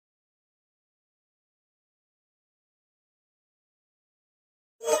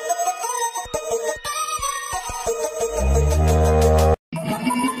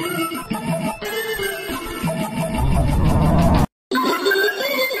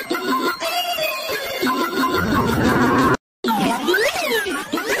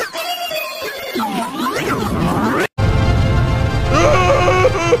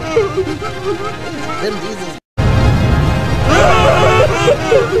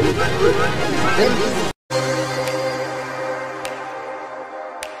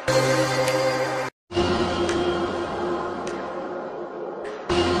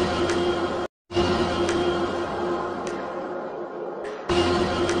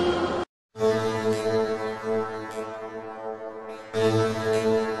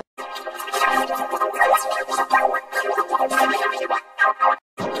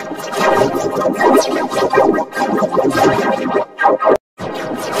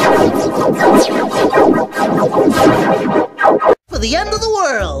the end of the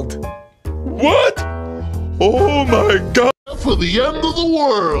world. What? Oh my God! For the end of the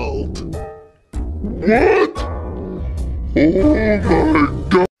world. What? Oh my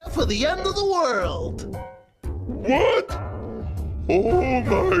God! For the end of the world. What? Oh my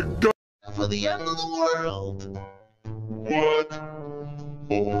God! For the end of the world. What?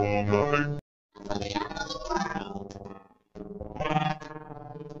 Oh my God! For the end of the world. What?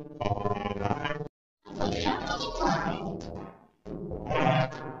 Oh my God! For the end of the world.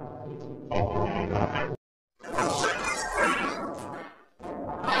 What? Oh my God!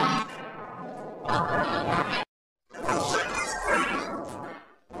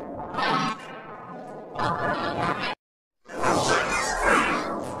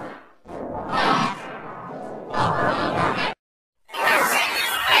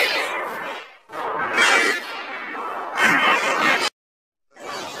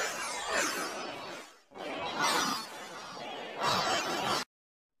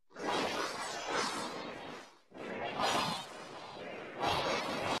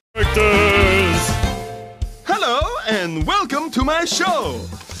 Hello and welcome to my show.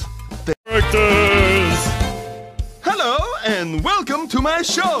 Characters. Hello and welcome to my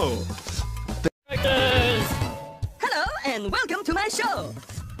show. Characters. Hello and welcome to my show.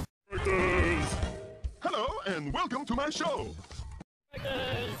 Characters. Hello and welcome to my show.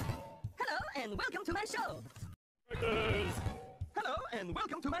 Characters. Hello and welcome to my show. Characters. Hello and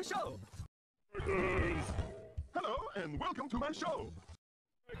welcome to my show. Characters. Hello and welcome to my show.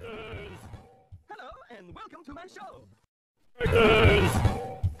 Characters. Hello and welcome to my show. Characters.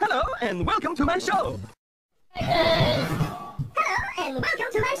 Hello and welcome to my show. Hello and welcome to my show. Characters. Hello and welcome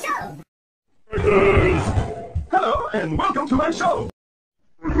to my show. Characters. Hello and welcome to my show.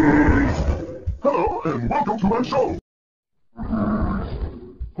 Hello and welcome to my show.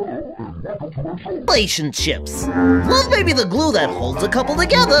 Relationships. Love may be the glue that holds a couple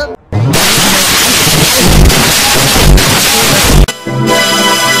together.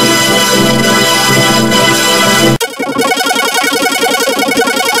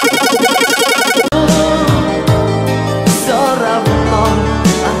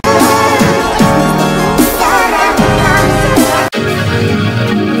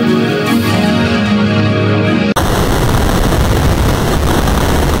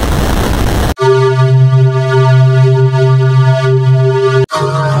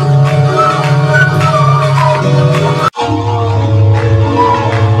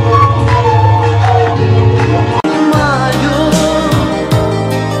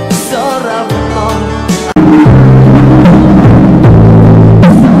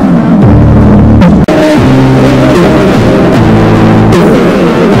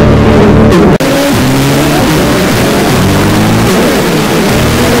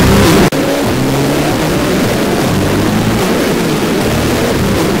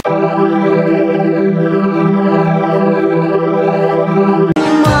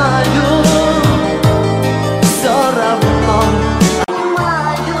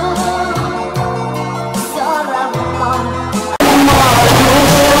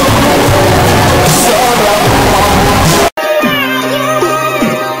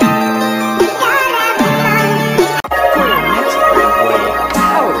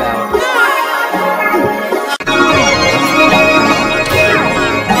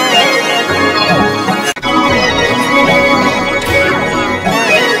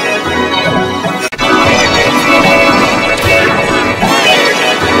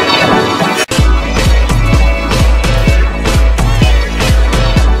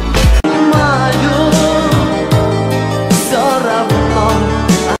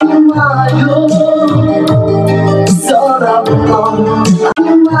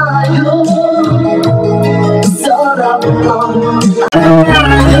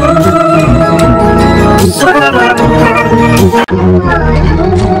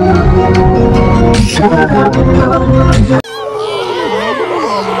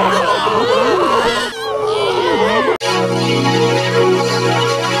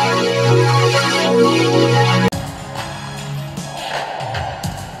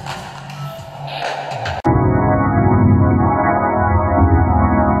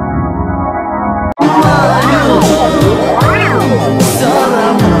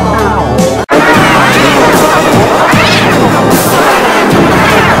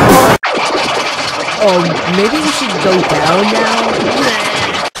 Maybe we should go down now?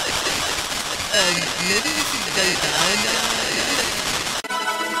 Maybe we should go down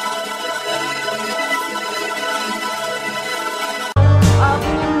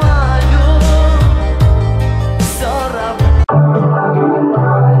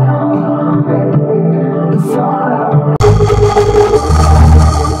now?